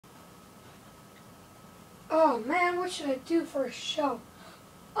Oh man, what should I do for a show?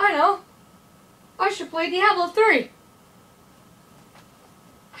 I know. I should play Diablo 3.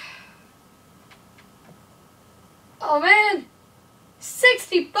 Oh man,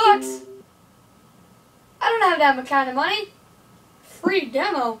 60 bucks. I don't have that kind of money. Free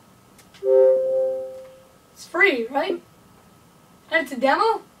demo. It's free, right? And it's a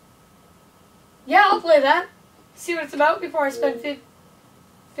demo? Yeah, I'll play that. See what it's about before I spend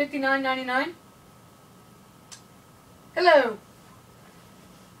 $59.99. Hello.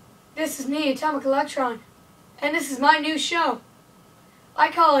 This is me, Atomic Electron, and this is my new show.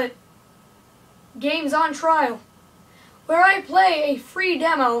 I call it Games on Trial, where I play a free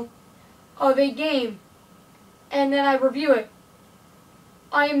demo of a game, and then I review it.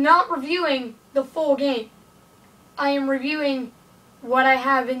 I am not reviewing the full game. I am reviewing what I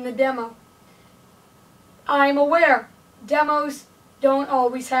have in the demo. I'm aware demos don't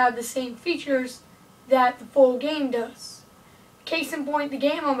always have the same features that the full game does. Case in point, the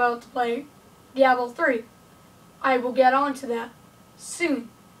game I'm about to play, Diablo 3. I will get on to that soon.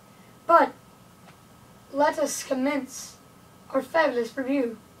 But let us commence our fabulous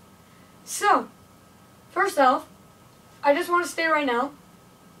review. So, first off, I just want to say right now,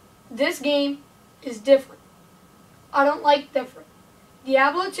 this game is different. I don't like different.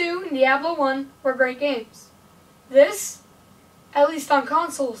 Diablo 2 and Diablo 1 were great games. This, at least on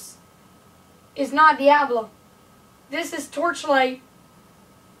consoles, is not Diablo. This is Torchlight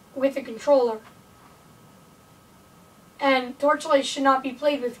with a controller. And Torchlight should not be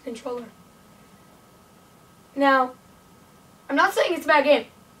played with a controller. Now, I'm not saying it's a bad game.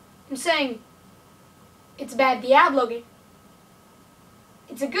 I'm saying it's a bad Diablo game.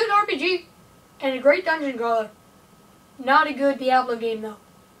 It's a good RPG and a great dungeon crawler. Not a good Diablo game though.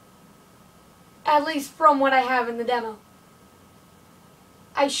 At least from what I have in the demo.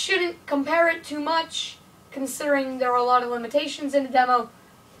 I shouldn't compare it too much, considering there are a lot of limitations in the demo,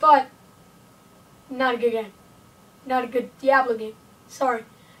 but not a good game. Not a good Diablo game. Sorry.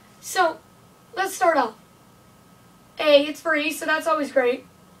 So, let's start off. It's free, so that's always great.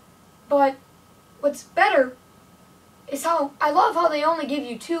 But what's better is how I love how they only give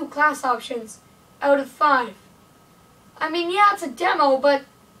you 2 class options out of 5. I mean, yeah, it's a demo, but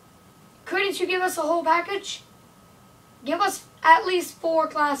couldn't you give us a whole package? Give us at least 4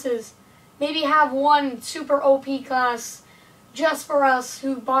 classes. Maybe have 1 super OP class just for us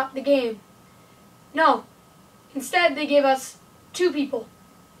who bought the game. No. Instead, they gave us 2 people.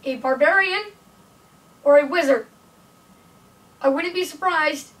 A barbarian or a wizard. I wouldn't be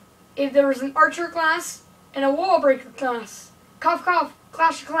surprised if there was an archer class and a wall breaker class. Cough, cough.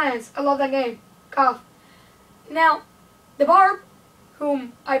 Clash of Clans. I love that game. Cough. Now, the barb,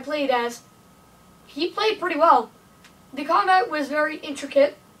 whom I played as, he played pretty well. The combat was very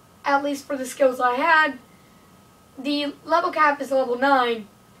intricate, at least for the skills I had. The level cap is level 9,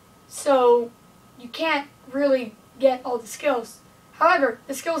 so you can't really get all the skills. However,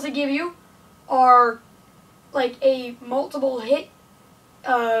 the skills they give you are like a multiple hit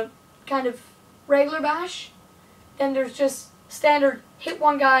kind of regular bash. Then there's just standard hit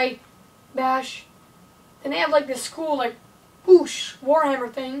one guy bash. Then they have like this cool like whoosh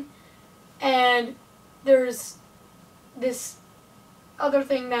Warhammer thing. And there's this other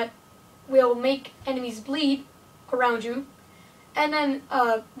thing that will make enemies bleed around you. And then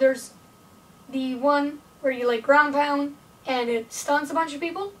there's the one where you like ground pound and it stuns a bunch of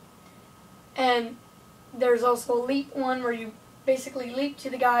people. And there's also a leap one where you basically leap to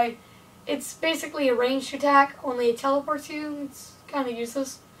the guy. It's basically a ranged attack, only it teleports you. It's kind of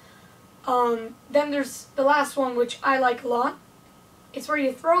useless. Then there's the last one, which I like a lot. It's where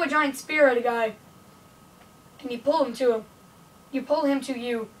you throw a giant spear at a guy and you pull him to him. You pull him to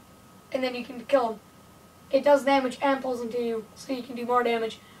you, and then you can kill him. It does damage and pulls him to you, so you can do more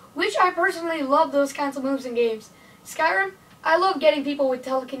damage. Which I personally love those kinds of moves in games. Skyrim, I love getting people with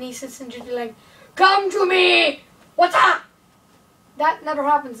telekinesis and just be like, "Come to me! What's up?" That never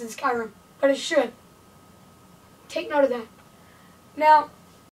happens in Skyrim, but it should. Take note of that. Now,